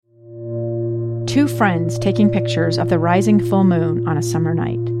Two friends taking pictures of the rising full moon on a summer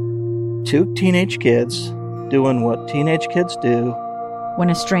night. Two teenage kids doing what teenage kids do. When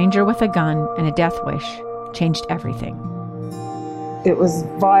a stranger with a gun and a death wish changed everything. It was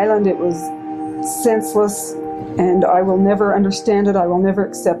violent, it was senseless, and I will never understand it, I will never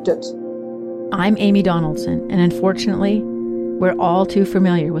accept it. I'm Amy Donaldson, and unfortunately, we're all too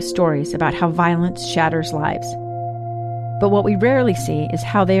familiar with stories about how violence shatters lives. But what we rarely see is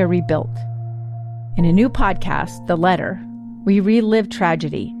how they are rebuilt. In a new podcast, The Letter, we relive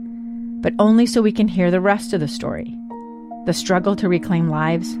tragedy, but only so we can hear the rest of the story. The struggle to reclaim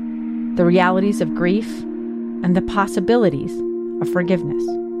lives, the realities of grief, and the possibilities of forgiveness.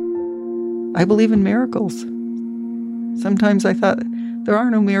 I believe in miracles. Sometimes I thought, there are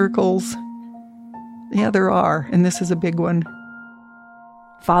no miracles. Yeah, there are, and this is a big one.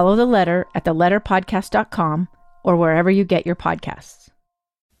 Follow The Letter at theletterpodcast.com or wherever you get your podcasts.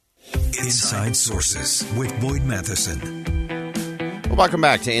 Inside Sources with Boyd Matheson. Well, welcome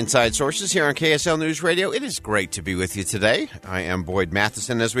back to Inside Sources here on KSL News Radio. It is great to be with you today. I am Boyd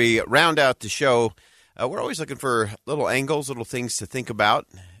Matheson. As we round out the show, we're always looking for little angles, little things to think about,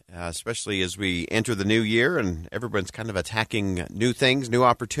 especially as we enter the new year and everyone's kind of attacking new things, new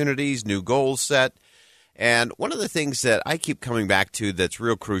opportunities, new goals set. And one of the things that I keep coming back to that's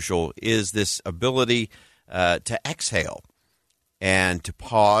real crucial is this ability to exhale and to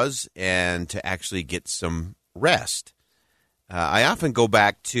pause and to actually get some rest. I often go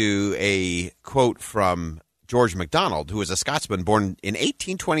back to a quote from George MacDonald, who was a Scotsman born in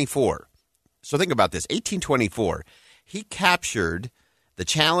 1824. So think about this, 1824. He captured the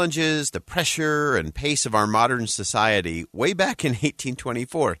challenges, the pressure, and pace of our modern society way back in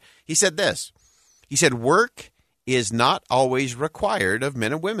 1824. He said this. He said, "Work is not always required of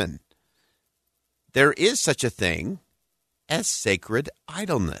men and women. There is such a thing as sacred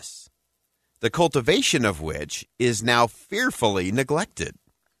idleness, the cultivation of which is now fearfully neglected."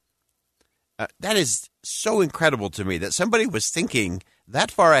 That is so incredible to me that somebody was thinking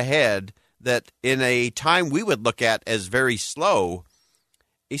that far ahead, that in a time we would look at as very slow,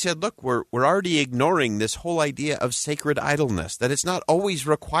 he said, look, we're already ignoring this whole idea of sacred idleness, that it's not always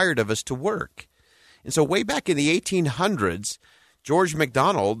required of us to work. And so way back in the 1800s, George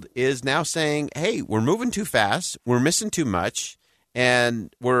MacDonald is now saying, hey, we're moving too fast, we're missing too much,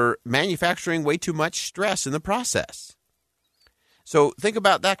 and we're manufacturing way too much stress in the process. So think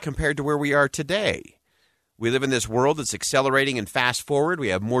about that compared to where we are today. We live in this world that's accelerating and fast forward. We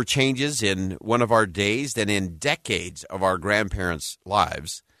have more changes in one of our days than in decades of our grandparents'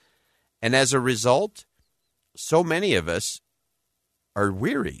 lives. And as a result, so many of us are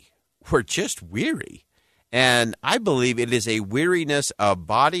weary. We're just weary. And I believe it is a weariness of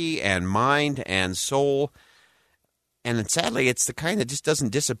body and mind and soul. And sadly, it's the kind that just doesn't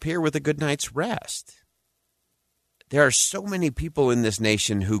disappear with a good night's rest. There are so many people in this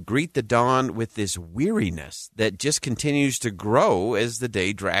nation who greet the dawn with this weariness that just continues to grow as the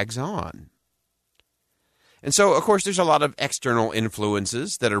day drags on. And so, of course, there's a lot of external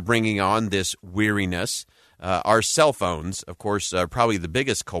influences that are bringing on this weariness. Our cell phones, of course, are probably the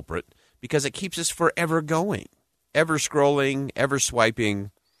biggest culprit because it keeps us forever going, ever scrolling, ever swiping,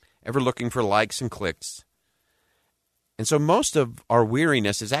 ever looking for likes and clicks. And so most of our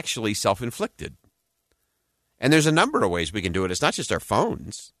weariness is actually self-inflicted. And there's a number of ways we can do it. It's not just our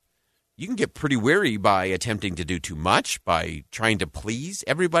phones. You can get pretty weary by attempting to do too much, by trying to please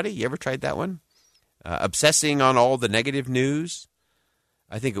everybody. You ever tried that one? Obsessing on all the negative news.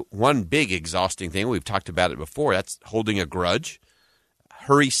 I think one big exhausting thing, we've talked about it before, that's holding a grudge.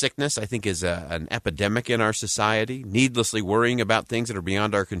 Hurry sickness, I think, is an epidemic in our society. Needlessly worrying about things that are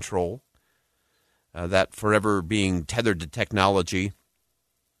beyond our control. That forever being tethered to technology.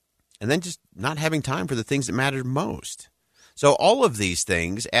 And then just not having time for the things that matter most. So all of these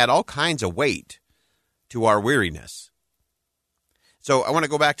things add all kinds of weight to our weariness. So I want to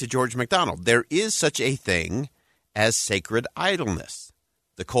go back to George MacDonald. There is such a thing as sacred idleness,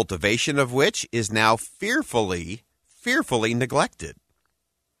 the cultivation of which is now fearfully neglected.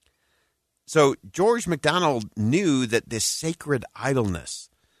 So George MacDonald knew that this sacred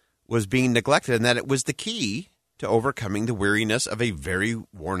idleness was being neglected and that it was the key to overcoming the weariness of a very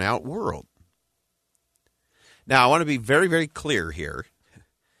worn-out world. Now, I want to be very, very clear here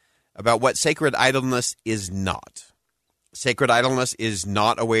about what sacred idleness is not. Sacred idleness is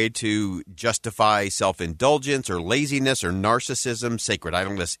not a way to justify self-indulgence or laziness or narcissism. Sacred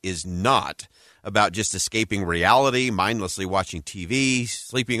idleness is not about just escaping reality, mindlessly watching TV,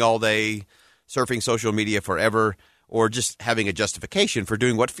 sleeping all day, surfing social media forever, or just having a justification for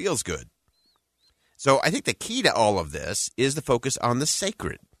doing what feels good. So I think the key to all of this is the focus on the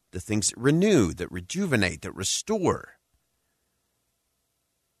sacred, the things that renew, that rejuvenate, that restore.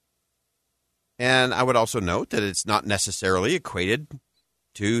 And I would also note that it's not necessarily equated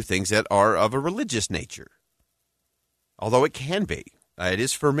to things that are of a religious nature, although it can be. It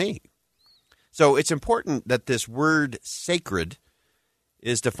is for me. So it's important that this word sacred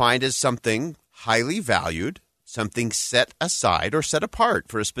is defined as something highly valued, something set aside or set apart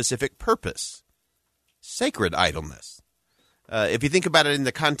for a specific purpose. Sacred idleness. If you think about it in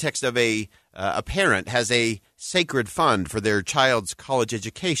the context of a parent has a sacred fund for their child's college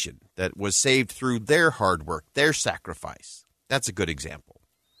education that was saved through their hard work, their sacrifice. That's a good example.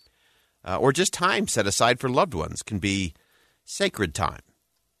 Or just time set aside for loved ones can be sacred time.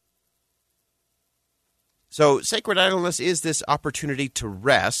 So sacred idleness is this opportunity to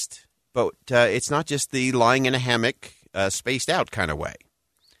rest, but it's not just the lying in a hammock, spaced out kind of way.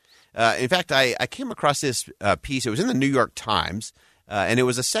 In fact, I came across this piece. It was in the New York Times, and it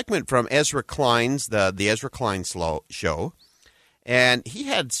was a segment from Ezra Klein's, the Ezra Klein show. And he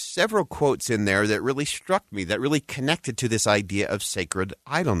had several quotes in there that really struck me, that really connected to this idea of sacred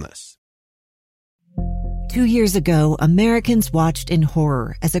idleness. 2 years ago, Americans watched in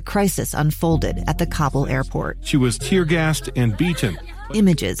horror as a crisis unfolded at the Kabul airport. She was tear-gassed and beaten.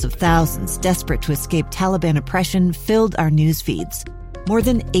 Images of thousands desperate to escape Taliban oppression filled our news feeds. More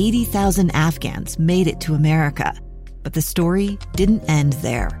than 80,000 Afghans made it to America. But the story didn't end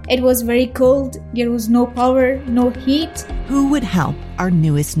there. It was very cold. There was no power, no heat. Who would help our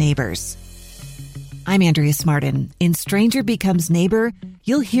newest neighbors? I'm Andrea Smartin. In Stranger Becomes Neighbor,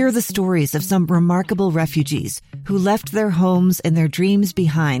 you'll hear the stories of some remarkable refugees who left their homes and their dreams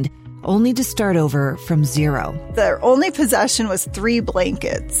behind, only to start over from zero. Their only possession was 3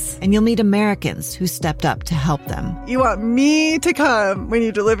 blankets. And you'll meet Americans who stepped up to help them. You want me to come when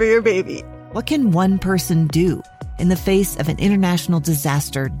you deliver your baby. What can one person do in the face of an international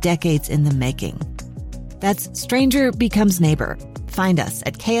disaster decades in the making? That's Stranger Becomes Neighbor. Find us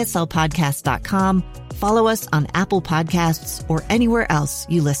at kslpodcast.com. Follow us on Apple Podcasts or anywhere else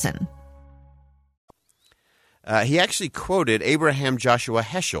you listen. He actually quoted Abraham Joshua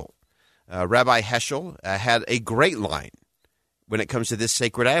Heschel. Rabbi Heschel had a great line when it comes to this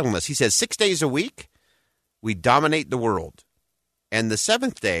sacred idleness. He says, 6 days a week, we dominate the world. And the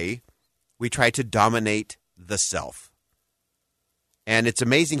 7th day, we try to dominate the self. And it's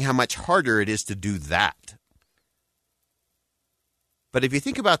amazing how much harder it is to do that. But if you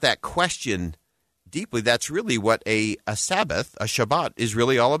think about that question deeply, that's really what a Sabbath, a Shabbat, is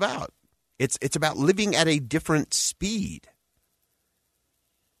really all about. It's about living at a different speed.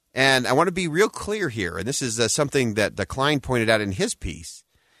 And I want to be real clear here, and this is something that Klein pointed out in his piece.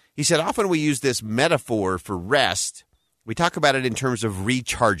 He said often we use this metaphor for rest. We talk about it in terms of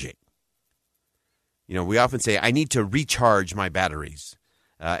recharging. You know, we often say, I need to recharge my batteries,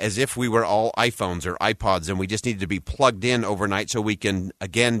 as if we were all iPhones or iPods and we just needed to be plugged in overnight so we can,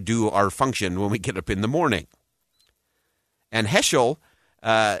 again, do our function when we get up in the morning. And Heschel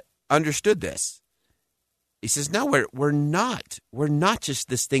understood this. He says, no, we're not. We're not just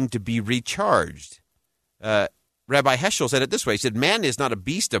this thing to be recharged. Rabbi Heschel said it this way. He said, man is not a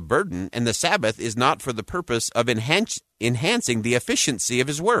beast of burden, and the Sabbath is not for the purpose of enhancing the efficiency of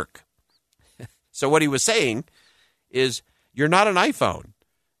his work. So what he was saying is, you're not an iPhone.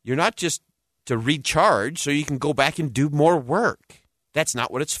 You're not just to recharge so you can go back and do more work. That's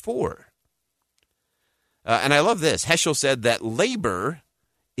not what it's for. And I love this. Heschel said that labor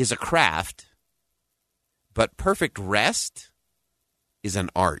is a craft, but perfect rest is an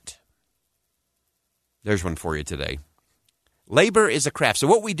art. There's one for you today. Labor is a craft. So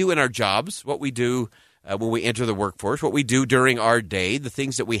what we do in our jobs, what we do when we enter the workforce, what we do during our day, the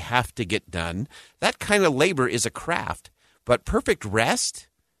things that we have to get done, that kind of labor is a craft. But perfect rest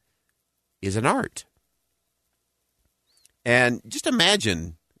is an art. And just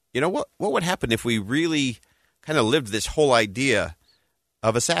imagine, what would happen if we really kind of lived this whole idea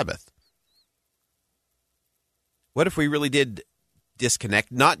of a Sabbath? What if we really did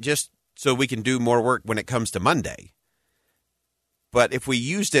disconnect, not just so we can do more work when it comes to Monday, but if we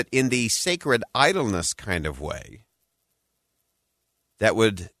used it in the sacred idleness kind of way, that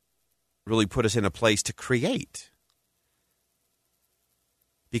would really put us in a place to create.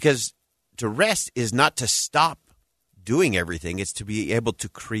 Because to rest is not to stop doing everything. It's to be able to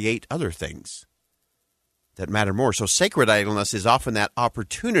create other things that matter more. So sacred idleness is often that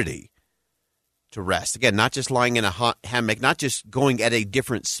opportunity to rest. Again, not just lying in a hammock, not just going at a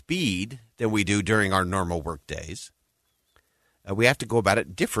different speed than we do during our normal work days. We have to go about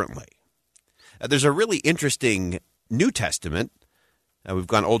it differently. There's a really interesting New Testament. We've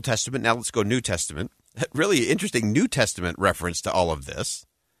gone Old Testament. Now let's go New Testament. Really interesting New Testament reference to all of this.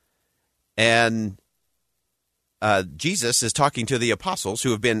 And Jesus is talking to the apostles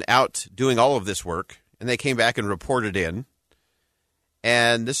who have been out doing all of this work, and they came back and reported in.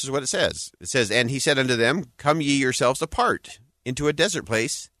 And this is what it says. It says, "And he said unto them, Come ye yourselves apart into a desert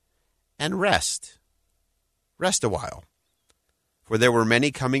place and rest. Rest a while. For there were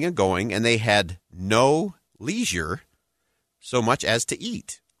many coming and going, and they had no leisure so much as to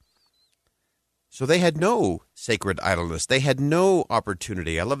eat." So they had no sacred idleness. They had no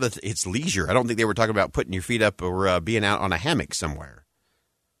opportunity. I love that it's leisure. I don't think they were talking about putting your feet up or being out on a hammock somewhere.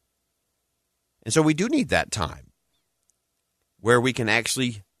 And so we do need that time where we can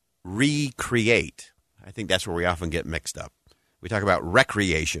actually recreate. I think that's where we often get mixed up. We talk about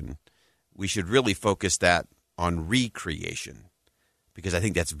recreation. We should really focus that on recreation, because I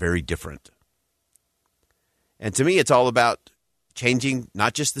think that's very different. And to me, it's all about changing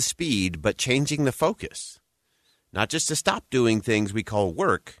not just the speed, but changing the focus. Not just to stop doing things we call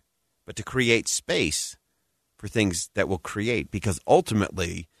work, but to create space for things that will create, because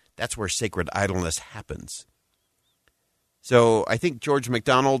ultimately, that's where sacred idleness happens. So I think George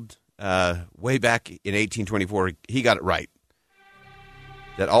MacDonald, way back in 1824, he got it right.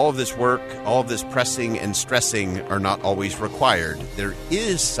 That all of this work, all of this pressing and stressing are not always required. There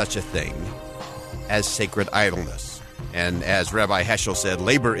is such a thing as sacred idleness. And as Rabbi Heschel said,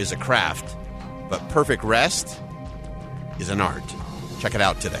 labor is a craft, but perfect rest is an art. Check it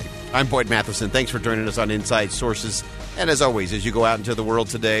out today. I'm Boyd Matheson. Thanks for joining us on Inside Sources. And as always, as you go out into the world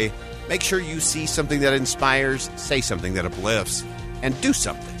today, make sure you see something that inspires, say something that uplifts, and do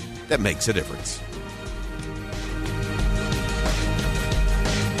something that makes a difference.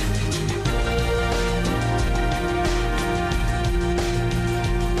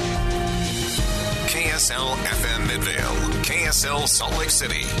 KSL FM Midvale, KSL Salt Lake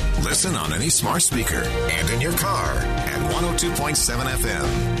City. Listen on any smart speaker and in your car at 102.7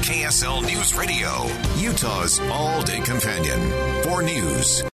 FM. KSL News Radio, Utah's all-day companion for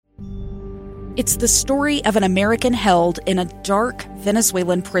news. It's the story of an American held in a dark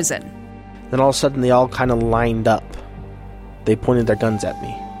Venezuelan prison. Then all of a sudden they all kind of lined up. They pointed their guns at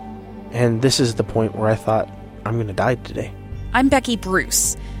me. And this is the point where I thought, I'm going to die today. I'm Becky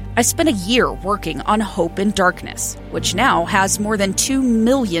Bruce. I spent a year working on Hope in Darkness, which now has more than 2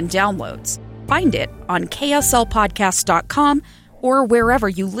 million downloads. Find it on kslpodcast.com or wherever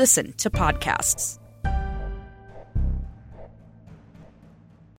you listen to podcasts.